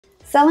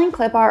Selling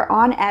clip art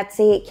on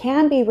Etsy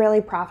can be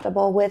really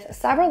profitable, with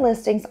several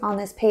listings on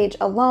this page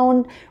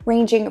alone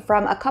ranging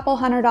from a couple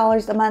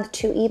 $100s a month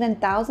to even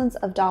thousands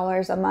of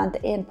dollars a month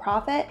in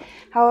profit.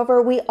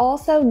 However, we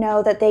also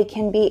know that they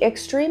can be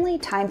extremely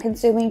time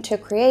consuming to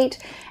create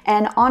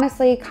and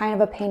honestly kind of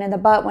a pain in the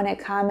butt when it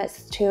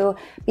comes to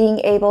being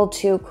able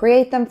to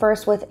create them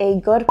first with a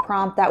good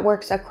prompt that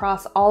works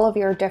across all of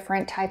your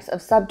different types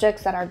of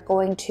subjects that are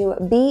going to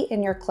be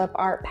in your clip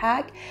art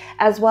pack,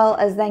 as well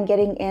as then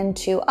getting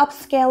into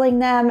upscaling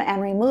them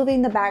and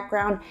removing the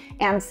background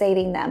and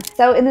saving them.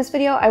 So in this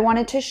video, I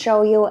wanted to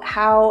show you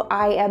how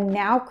I am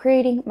now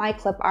creating my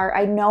clip art.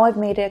 I know I've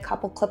made a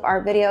couple clip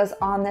art videos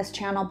on this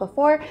channel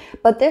before,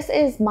 but this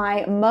is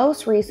my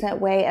most recent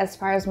way as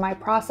far as my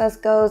process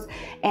goes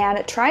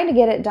and trying to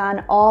get it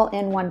done all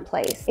in one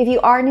place. If you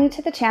are new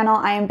to the channel,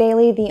 I am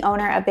Bailey, the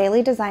owner of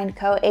Bailey Design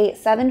Co., a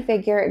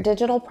 7-figure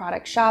digital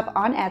product shop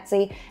on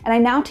Etsy, and I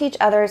now teach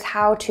others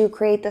how to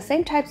create the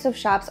same types of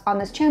shops on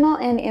this channel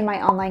and in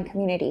my online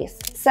communities.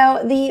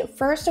 So the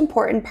first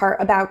important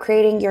part about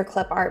creating your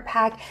clip art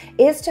pack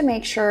is to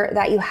make sure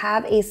that you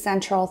have a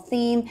central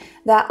theme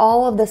that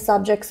all of the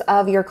subjects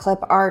of your clip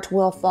art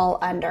will fall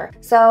under.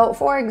 So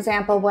for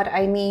example, what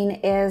I mean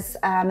is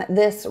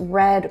this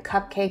red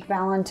cupcake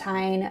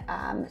Valentine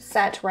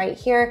set right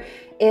here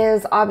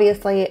is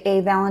obviously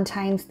a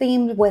Valentine's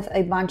theme with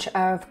a bunch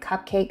of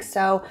cupcakes.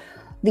 So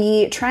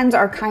the trends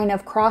are kind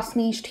of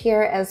cross-niched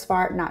here as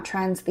far, not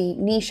trends, the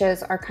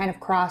niches are kind of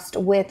crossed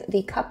with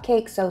the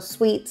cupcakes, so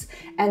sweets,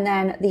 and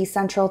then the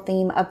central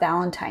theme of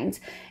Valentine's.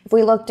 If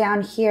we look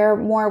down here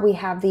more, we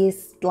have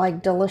these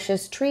like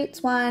delicious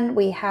treats one,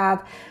 we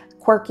have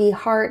quirky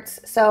hearts.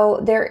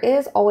 So there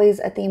is always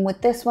a theme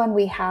with this one.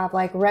 We have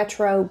like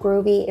retro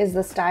groovy is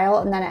the style,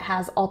 and then it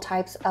has all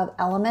types of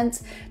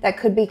elements that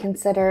could be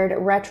considered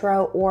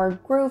retro or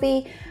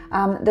groovy.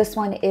 This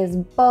one is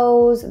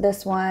bows.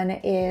 This one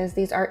is,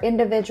 these are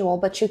individual,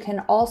 but you can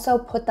also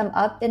put them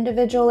up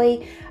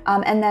individually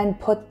and then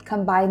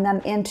combine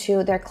them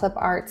into their clip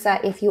art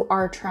set if you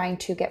are trying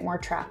to get more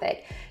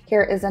traffic.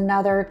 Here is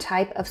another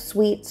type of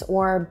sweets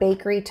or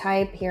bakery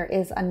type. Here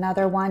is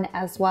another one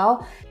as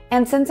well.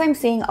 And since I'm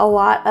seeing a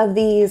lot of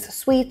these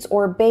sweets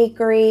or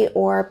bakery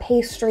or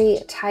pastry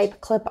type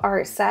clip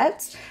art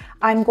sets,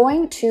 I'm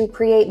going to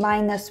create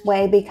mine this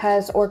way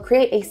or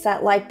create a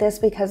set like this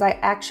because I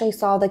actually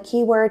saw the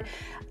keyword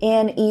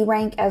in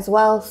eRank as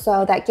well.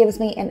 So that gives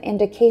me an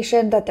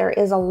indication that there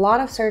is a lot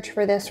of search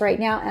for this right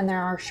now and they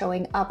are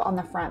showing up on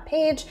the front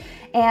page.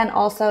 And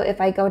also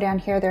if I go down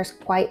here, there's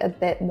quite a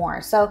bit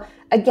more. So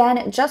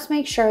again, just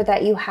make sure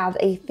that you have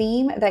a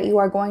theme that you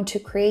are going to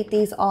create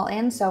these all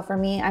in. So for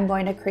me, I'm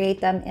going to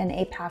create them in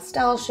a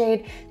pastel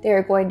shade.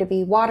 They're going to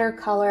be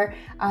watercolor,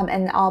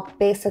 and I'll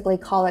basically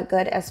call it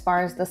good as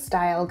far as the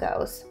style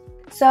goes.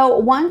 So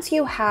once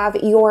you have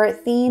your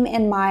theme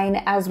in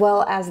mind, as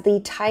well as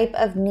the type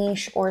of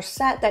niche or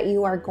set that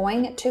you are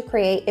going to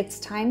create, it's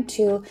time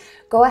to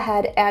go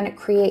ahead and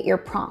create your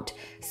prompt.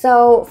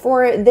 So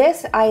for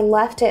this, I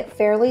left it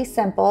fairly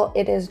simple.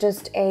 It is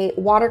just a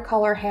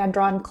watercolor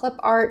hand-drawn clip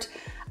art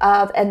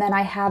and then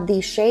I have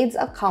these shades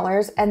of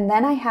colors, and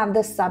then I have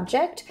the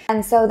subject.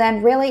 And so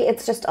then really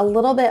it's just a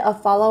little bit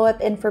of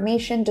follow-up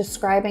information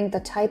describing the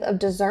type of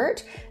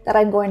dessert that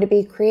I'm going to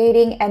be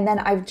creating. And then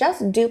I've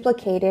just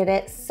duplicated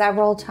it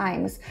several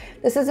times.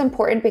 This is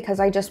important because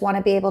I just want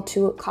to be able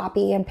to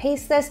copy and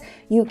paste this.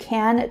 You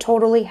can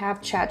totally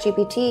have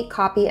ChatGPT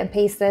copy and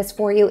paste this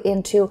for you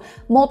into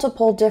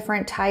multiple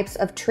different types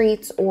of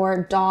treats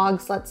or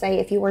dogs. Let's say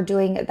if you were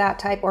doing that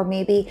type, or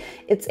maybe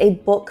it's a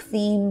book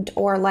themed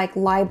or like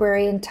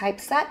librarian type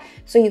set.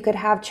 So you could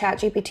have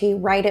ChatGPT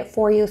write it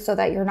for you so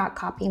that you're not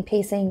copying,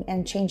 pasting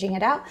and changing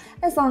it out,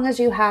 as long as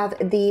you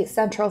have the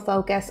central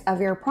focus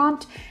of your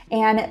prompt.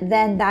 And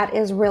then that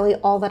is really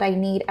all that I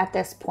need at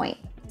this point.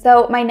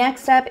 So my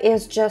next step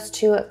is just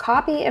to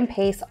copy and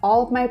paste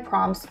all of my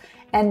prompts,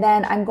 and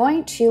then I'm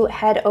going to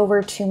head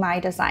over to my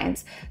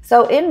designs.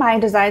 So in my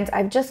designs,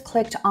 I've just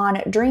clicked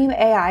on Dream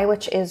AI,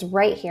 which is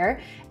right here.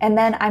 And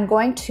then I'm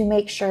going to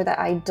make sure that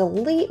I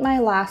delete my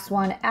last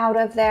one out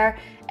of there,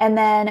 and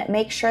then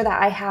make sure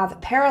that I have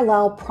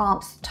parallel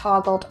prompts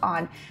toggled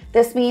on.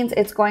 This means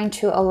it's going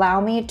to allow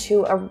me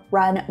to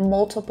run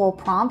multiple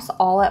prompts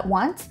all at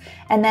once.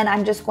 And then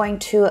I'm just going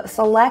to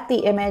select the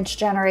image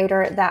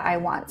generator that I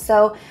want.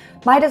 So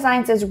my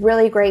designs is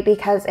really great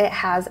because it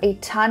has a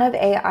ton of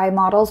AI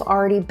models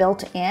already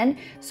built in.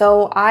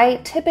 So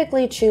I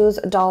typically choose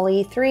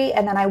DALL-E 3,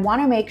 and then I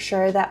want to make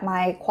sure that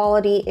my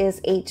quality is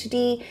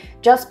HD,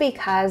 just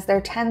because there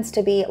tends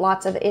to be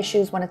lots of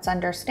issues when it's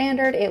under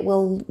standard. It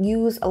will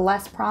use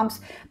less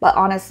prompts, but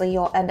honestly,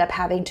 you'll end up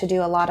having to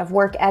do a lot of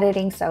work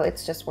editing. So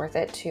it's just worth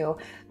it to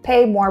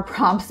pay more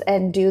prompts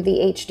and do the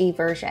HD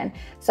version.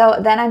 So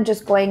then I'm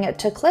just going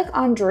to click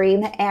on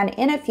Dream, and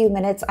in a few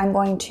minutes, I'm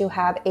going to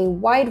have a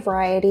wide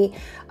variety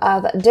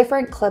of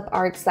different clip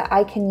arts that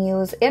I can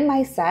use in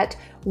my set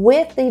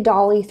With the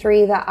Dolly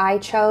 3 that I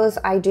chose,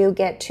 I do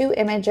get 2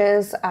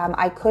 images.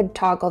 I could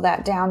toggle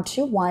that down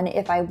to 1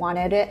 if I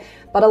wanted it,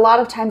 but a lot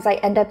of times I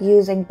end up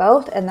using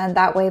both, and then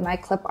that way my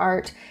clip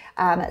art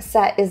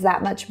set is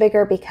that much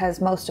bigger because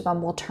most of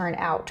them will turn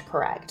out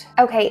correct.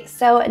 Okay,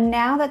 so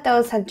now that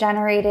those have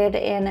generated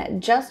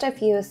in just a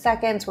few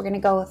seconds, we're gonna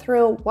go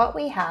through what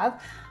we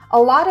have. A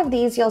lot of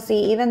these you'll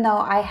see, even though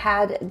I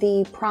had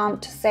the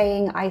prompt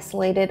saying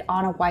isolated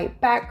on a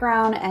white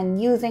background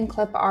and using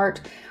clip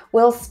art,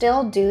 we'll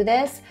still do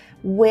this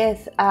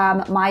with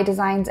my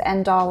designs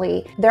and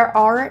Dolly. There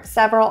are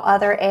several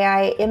other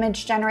AI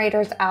image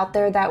generators out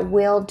there that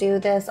will do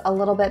this a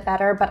little bit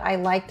better, but I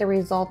like the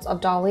results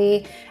of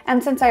Dolly.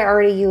 And since I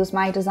already use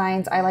my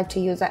designs, I like to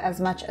use it as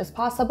much as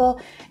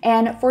possible.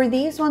 And for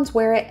these ones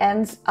where it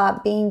ends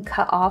up being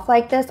cut off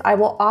like this, I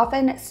will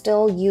often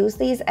still use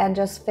these and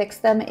just fix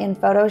them in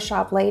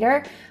Photoshop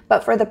later.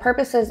 But for the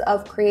purposes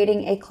of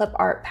creating a clip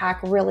art pack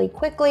really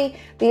quickly,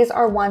 these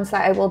are ones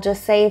that I will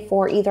just save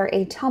for either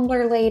a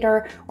Tumblr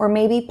later or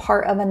maybe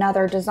part of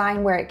another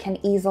design where it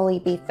can easily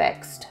be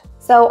fixed.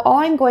 So all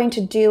I'm going to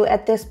do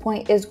at this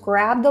point is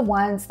grab the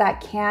ones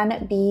that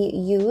can be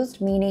used,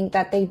 meaning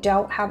that they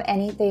don't have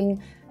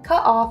anything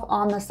cut off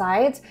on the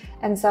sides.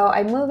 And so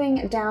I'm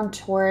moving down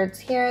towards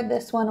here.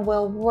 This one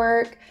will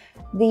work.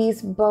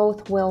 These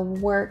both will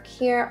work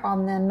here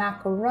on the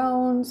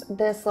macarons.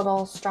 This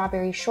little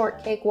strawberry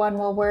shortcake one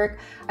will work.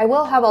 I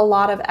will have a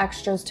lot of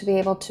extras to be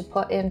able to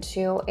put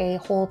into a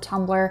whole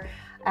tumbler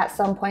at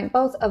some point.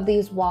 Both of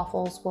these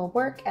waffles will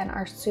work and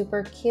are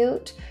super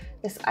cute.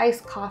 This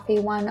iced coffee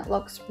one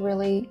looks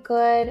really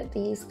good.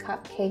 These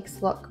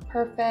cupcakes look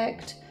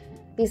perfect.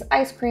 These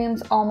ice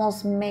creams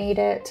almost made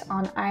it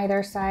on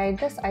either side.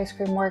 This ice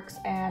cream works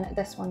and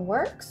this one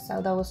works,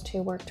 so those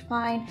two worked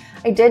fine.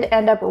 I did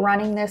end up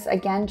running this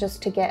again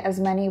just to get as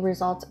many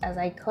results as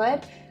I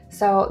could,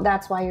 so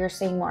that's why you're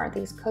seeing more.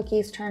 These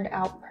cookies turned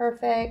out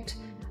perfect.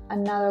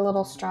 Another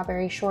little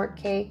strawberry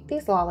shortcake.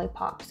 These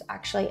lollipops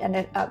actually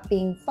ended up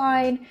being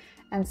fine,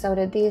 and so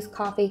did these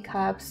coffee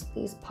cups,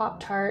 these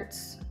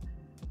Pop-Tarts,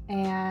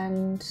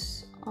 and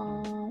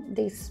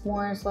these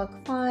s'mores look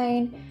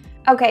fine.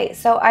 Okay,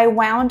 so I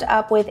wound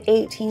up with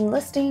 18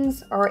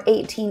 listings or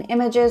 18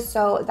 images,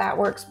 so that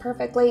works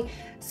perfectly.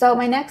 So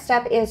my next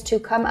step is to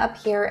come up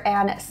here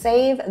and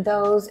save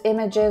those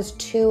images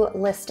to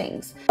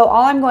listings. So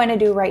all I'm going to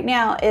do right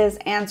now is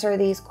answer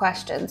these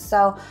questions.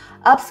 So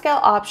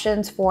upscale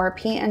options for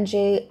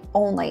PNG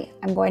only.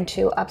 I'm going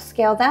to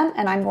upscale them,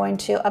 and I'm going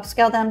to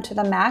upscale them to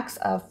the max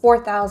of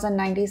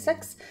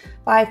 4096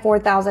 by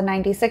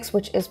 4096,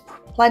 which is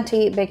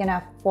plenty big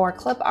enough for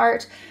clip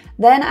art.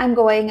 Then I'm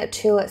going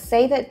to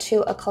save it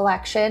to a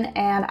collection,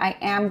 and I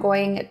am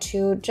going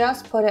to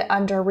just put it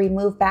under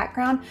remove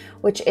background,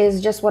 which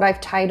is just what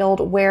I've titled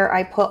where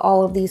I put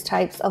all of these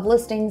types of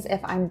listings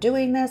if I'm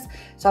doing this.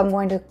 So I'm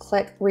going to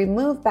click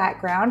remove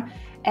background,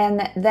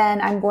 and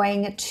then I'm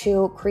going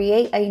to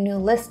create a new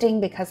listing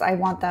because I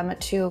want them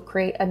to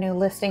create a new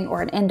listing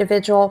or an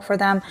individual for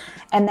them.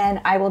 And then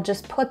I will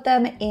just put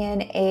them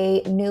in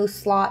a new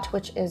slot,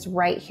 which is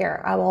right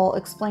here. I will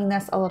explain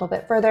this a little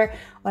bit further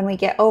when we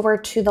get over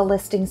to the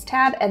listings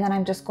tab, and then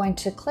I'm just going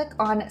to click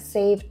on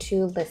save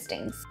to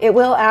listings. It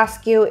will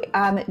ask you,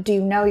 do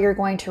you know you're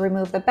going to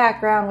remove the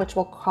background, which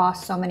will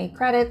cost so many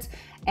credits?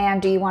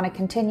 And do you want to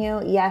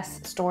continue?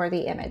 Yes, store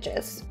the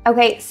images.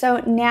 Okay,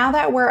 so now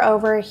that we're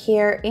over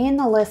here in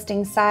the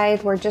listing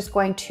side, we're just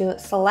going to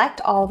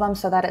select all of them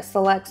so that it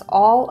selects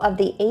all of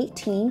the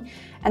 18.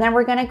 And then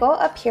we're going to go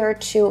up here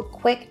to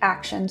quick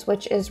actions,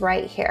 which is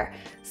right here.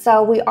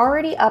 So we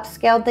already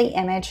upscaled the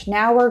image.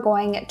 Now we're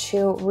going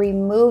to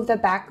remove the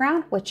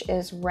background, which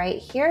is right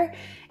here.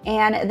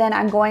 And then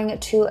I'm going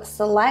to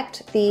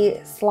select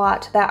the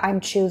slot that I'm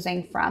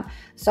choosing from.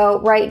 So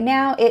right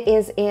now it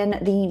is in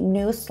the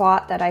new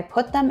slot that I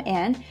put them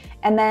in,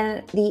 and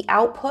then the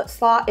output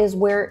slot is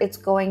where it's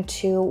going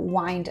to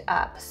wind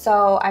up.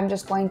 So I'm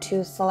just going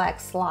to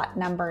select slot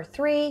number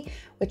 3,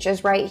 which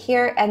is right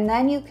here, and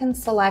then you can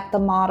select the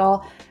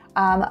model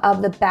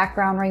of the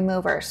background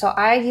remover. So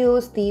I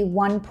use the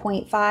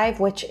 1.5,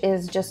 which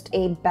is just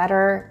a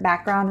better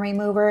background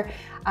remover.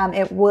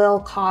 It will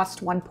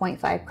cost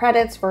 1.5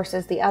 credits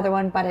versus the other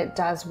one, but it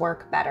does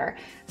work better.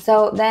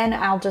 So then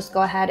I'll just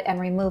go ahead and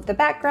remove the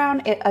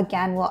background. It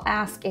again will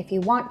ask if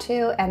you want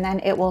to, and then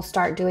it will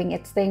start doing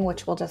its thing,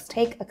 which will just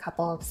take a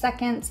couple of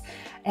seconds,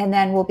 and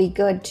then we'll be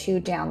good to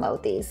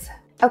download these.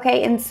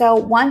 Okay, and so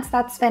once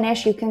that's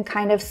finished, you can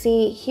kind of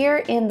see here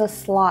in the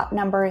slot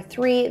number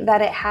 3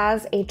 that it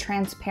has a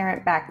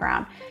transparent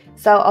background.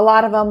 So a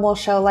lot of them will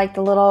show like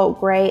the little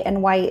gray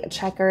and white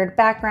checkered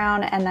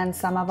background, and then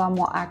some of them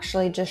will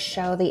actually just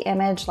show the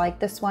image like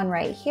this one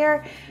right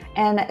here.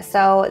 And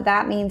so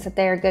that means that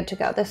they're good to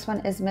go. This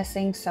one is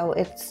missing, so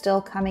it's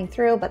still coming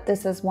through, but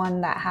this is one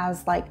that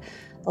has like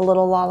the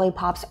little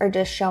lollipops are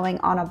just showing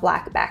on a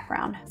black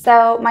background.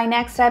 So my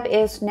next step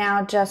is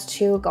now just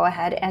to go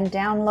ahead and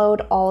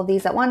download all of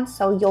these at once.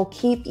 So you'll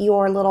keep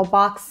your little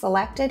box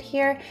selected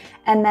here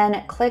and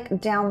then click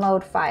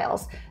download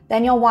files.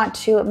 Then you'll want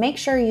to make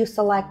sure you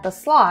select the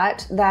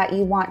slot that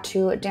you want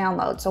to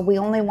download. So we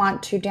only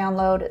want to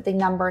download the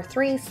number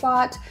 3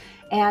 slot,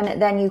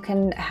 and then you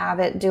can have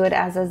it do it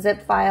as a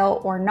zip file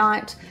or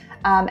not.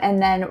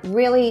 And then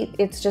really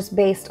it's just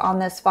based on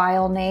this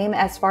file name.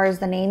 As far as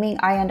the naming,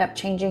 I end up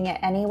changing it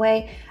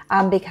anyway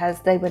because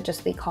they would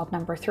just be called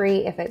number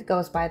 3 if it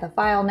goes by the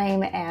file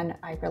name, and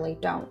I really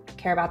don't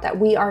care about that.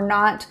 We are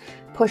not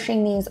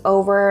pushing these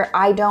over.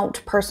 I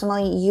don't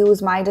personally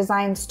use my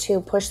designs to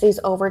push these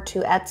over to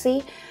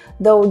Etsy,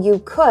 though you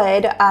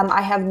could.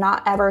 I have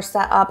not ever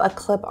set up a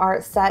clip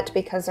art set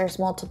because there's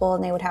multiple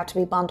and they would have to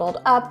be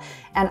bundled up,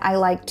 and I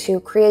like to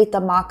create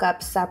the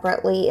mock-up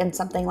separately in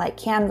something like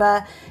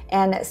Canva,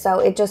 and so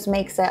it just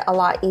makes it a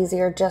lot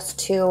easier just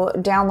to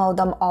download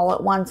them all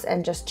at once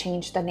and just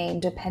change the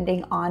name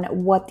depending on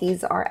what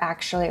these are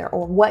actually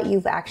or what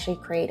you've actually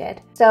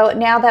created. So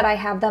now that I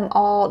have them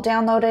all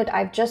downloaded,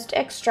 I've just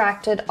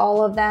extracted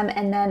all of them,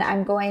 and then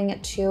I'm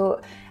going to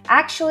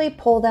actually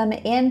pull them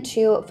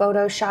into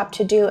Photoshop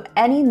to do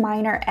any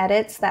minor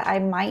edits that I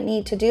might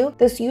need to do.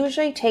 This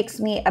usually takes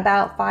me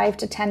about 5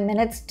 to 10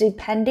 minutes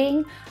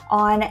depending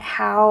on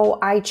how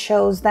I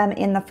chose them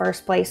in the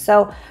first place.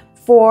 So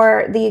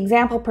for the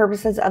example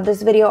purposes of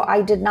this video,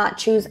 I did not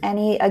choose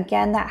any,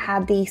 again, that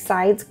had the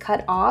sides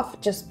cut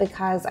off just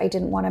because I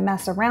didn't want to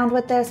mess around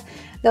with this.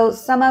 Though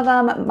some of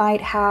them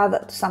might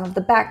have some of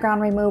the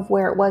background removed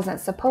where it wasn't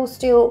supposed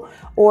to,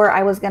 or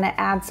I was going to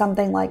add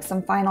something like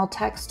some final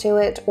text to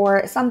it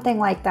or something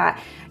like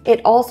that. It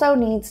also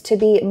needs to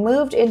be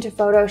moved into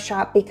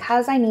Photoshop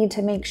because I need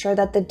to make sure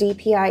that the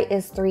DPI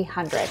is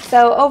 300.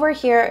 So over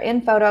here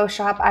in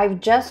Photoshop, I've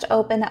just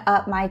opened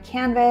up my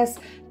canvas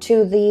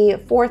to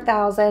the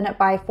 4000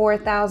 by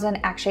 4000.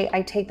 Actually,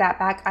 I take that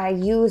back. I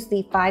use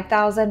the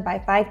 5000 by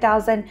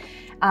 5000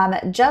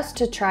 just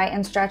to try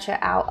and stretch it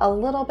out a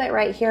little bit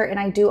right here. And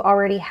I do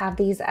already have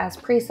these as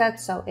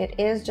presets, so it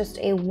is just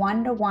a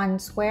 1-to-1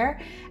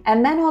 square.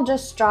 And then I'll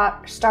just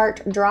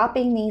start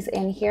dropping these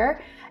in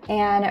here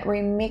and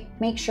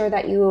make sure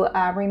that you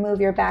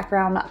remove your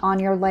background on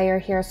your layer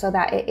here so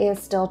that it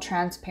is still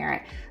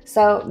transparent.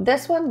 So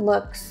this one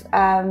looks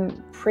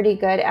pretty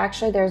good.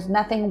 Actually, there's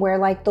nothing where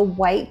like the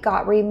white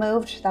got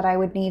removed that I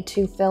would need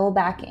to fill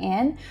back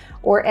in,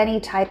 or any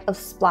type of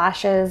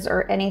splashes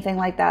or anything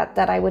like that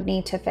that I would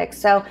need to fix.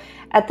 So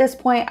at this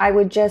point, I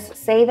would just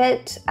save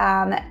it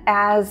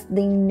as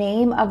the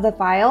name of the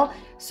file.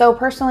 So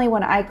personally,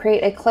 when I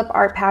create a clip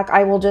art pack,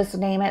 I will just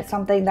name it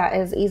something that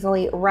is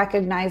easily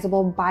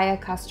recognizable by a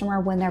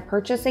customer when they're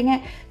purchasing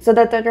it, so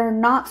that they're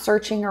not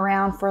searching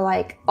around for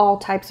like all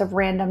types of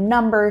random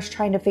numbers,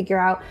 trying to figure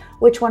out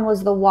which one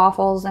was the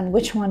waffles and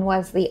which one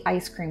was the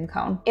ice cream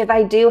cone. If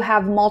I do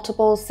have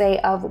multiples, say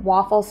of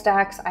waffle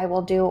stacks, I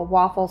will do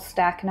waffle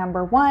stack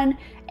number 1,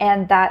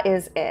 and that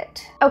is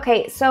it.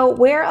 Okay, so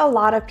where a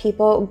lot of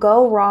people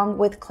go wrong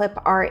with clip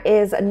art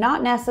is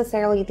not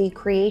necessarily the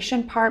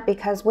creation part,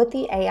 because with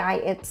the AI,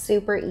 it's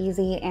super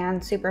easy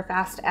and super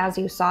fast, as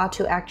you saw,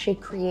 to actually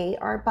create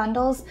art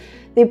bundles.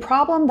 The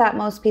problem that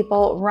most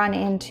people run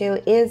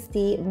into is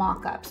the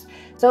mockups.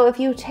 So if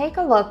you take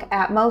a look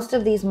at most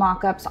of these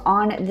mockups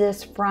on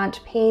this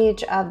front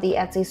page of the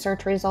Etsy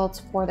search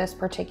results for this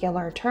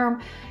particular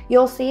term,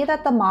 you'll see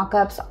that the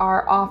mockups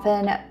are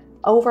often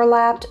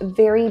overlapped,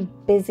 very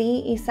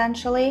busy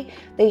essentially.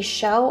 They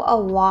show a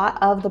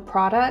lot of the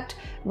product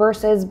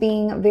versus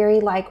being very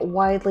like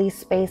widely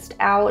spaced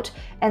out.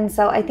 And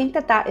so I think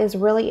that that is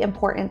really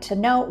important to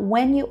note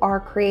when you are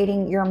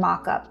creating your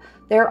mockup.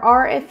 There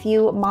are a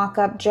few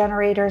mockup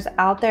generators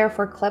out there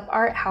for clip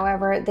art,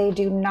 however, they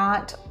do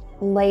not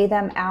lay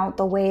them out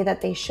the way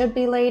that they should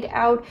be laid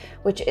out,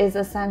 which is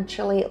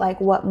essentially like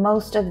what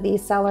most of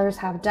these sellers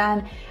have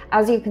done.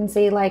 As you can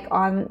see, like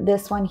on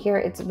this one here,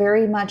 it's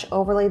very much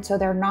overlaid, so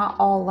they're not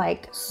all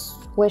like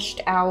squished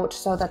out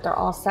so that they're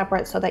all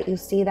separate, so that you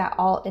see that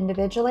all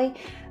individually.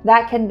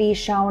 That can be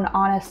shown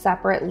on a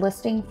separate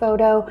listing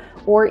photo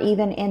or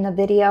even in the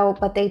video,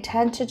 but they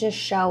tend to just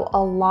show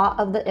a lot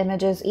of the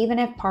images, even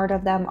if part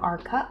of them are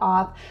cut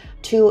off,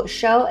 to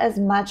show as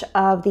much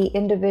of the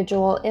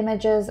individual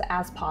images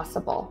as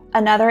possible.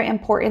 Another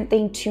important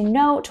thing to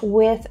note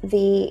with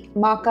the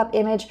mock-up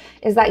image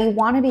is that you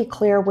want to be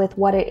clear with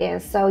what it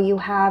is. So you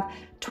have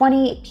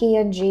 20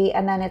 PNG,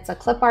 and then it's a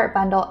clip art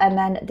bundle, and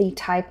then the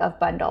type of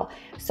bundle.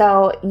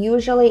 So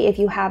usually if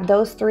you have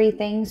those 3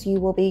 things, you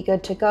will be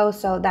good to go.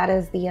 So that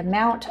is the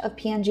amount of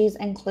PNGs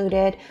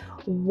included,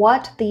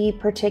 what the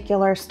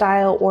particular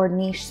style or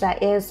niche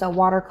set is, so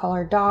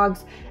watercolor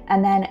dogs,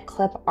 and then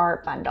clip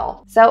art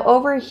bundle. So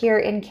over here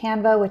in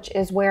Canva, which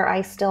is where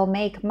I still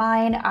make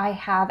mine, I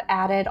have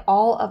added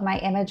all of my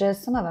images.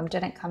 Some of them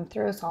didn't come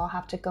through, so I'll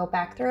have to go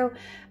back through.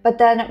 But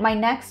then my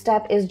next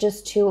step is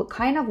just to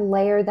kind of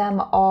layer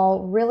them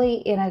all really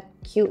in a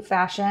cute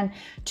fashion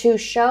to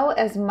show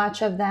as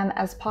much of them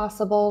as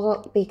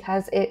possible,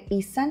 because it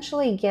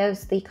essentially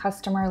gives the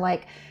customer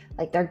like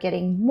they're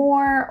getting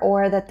more,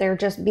 or that they're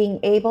just being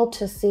able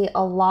to see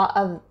a lot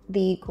of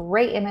the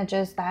great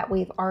images that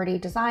we've already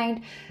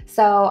designed.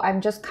 So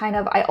I'm just kind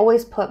of, I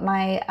always put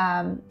my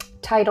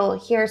title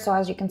here. So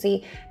as you can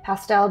see,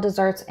 pastel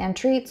desserts and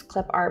treats,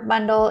 clip art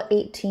bundle,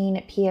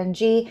 18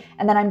 PNG.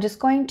 And then I'm just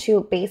going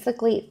to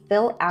basically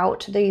fill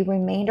out the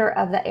remainder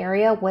of the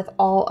area with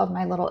all of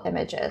my little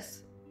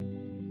images.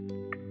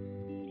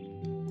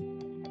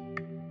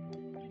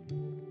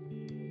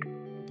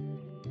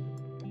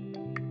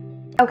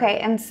 Okay,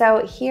 and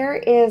so here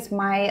is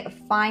my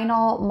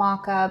final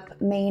mock-up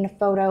main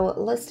photo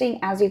listing.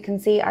 As you can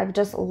see, I've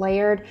just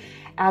layered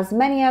as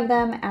many of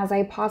them as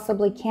I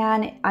possibly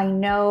can. I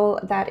know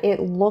that it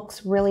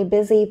looks really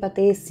busy, but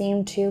these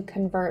seem to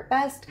convert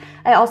best.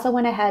 I also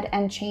went ahead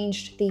and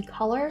changed the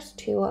colors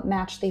to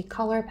match the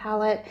color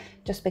palette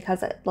just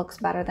because it looks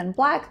better than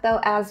black, though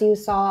as you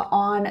saw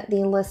on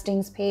the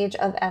listings page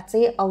of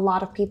Etsy, a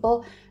lot of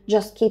people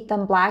just keep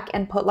them black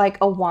and put like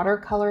a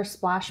watercolor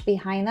splash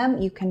behind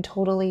them. You can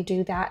totally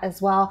do that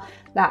as well.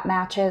 That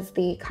matches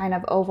the kind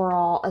of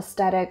overall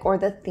aesthetic or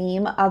the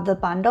theme of the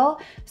bundle.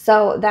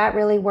 So that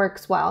really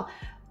works well.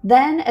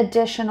 Then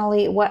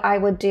additionally, what I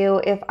would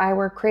do if I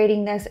were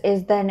creating this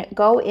is then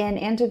go in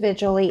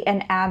individually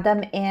and add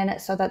them in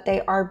so that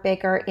they are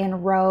bigger in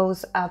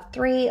rows of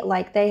 3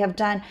 like they have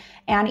done,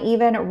 and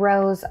even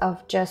rows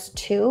of just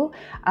 2,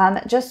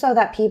 just so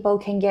that people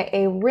can get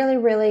a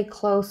really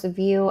close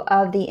view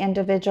of the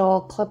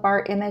individual clip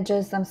art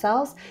images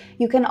themselves.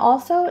 You can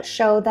also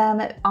show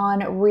them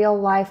on real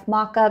life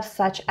mock-ups,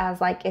 such as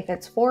like if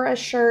it's for a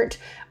shirt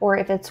or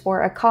if it's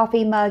for a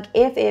coffee mug,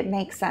 if it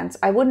makes sense.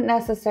 I wouldn't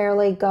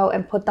necessarily go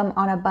and put them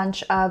on a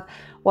bunch of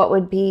what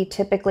would be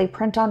typically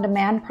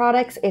print-on-demand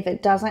products if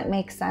it doesn't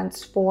make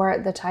sense for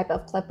the type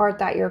of clip art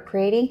that you're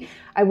creating.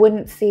 I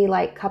wouldn't see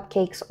like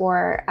cupcakes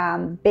or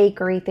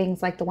bakery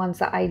things like the ones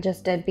that I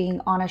just did being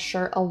on a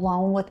shirt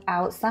alone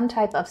without some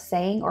type of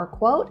saying or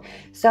quote.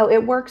 So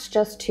it works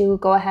just to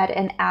go ahead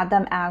and add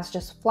them as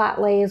just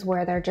flat lays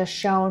where they're just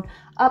shown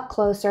up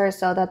closer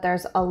so that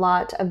there's a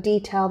lot of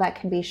detail that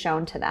can be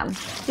shown to them.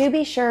 Do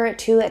be sure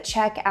to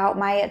check out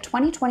my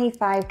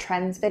 2025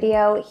 trends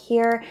video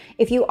here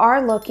if you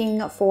are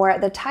looking for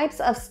the types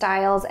of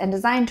styles and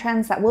design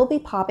trends that will be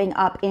popping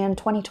up in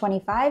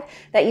 2025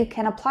 that you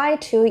can apply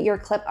to your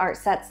clip art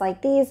sets like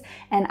these,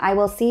 and I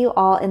will see you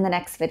all in the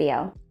next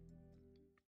video.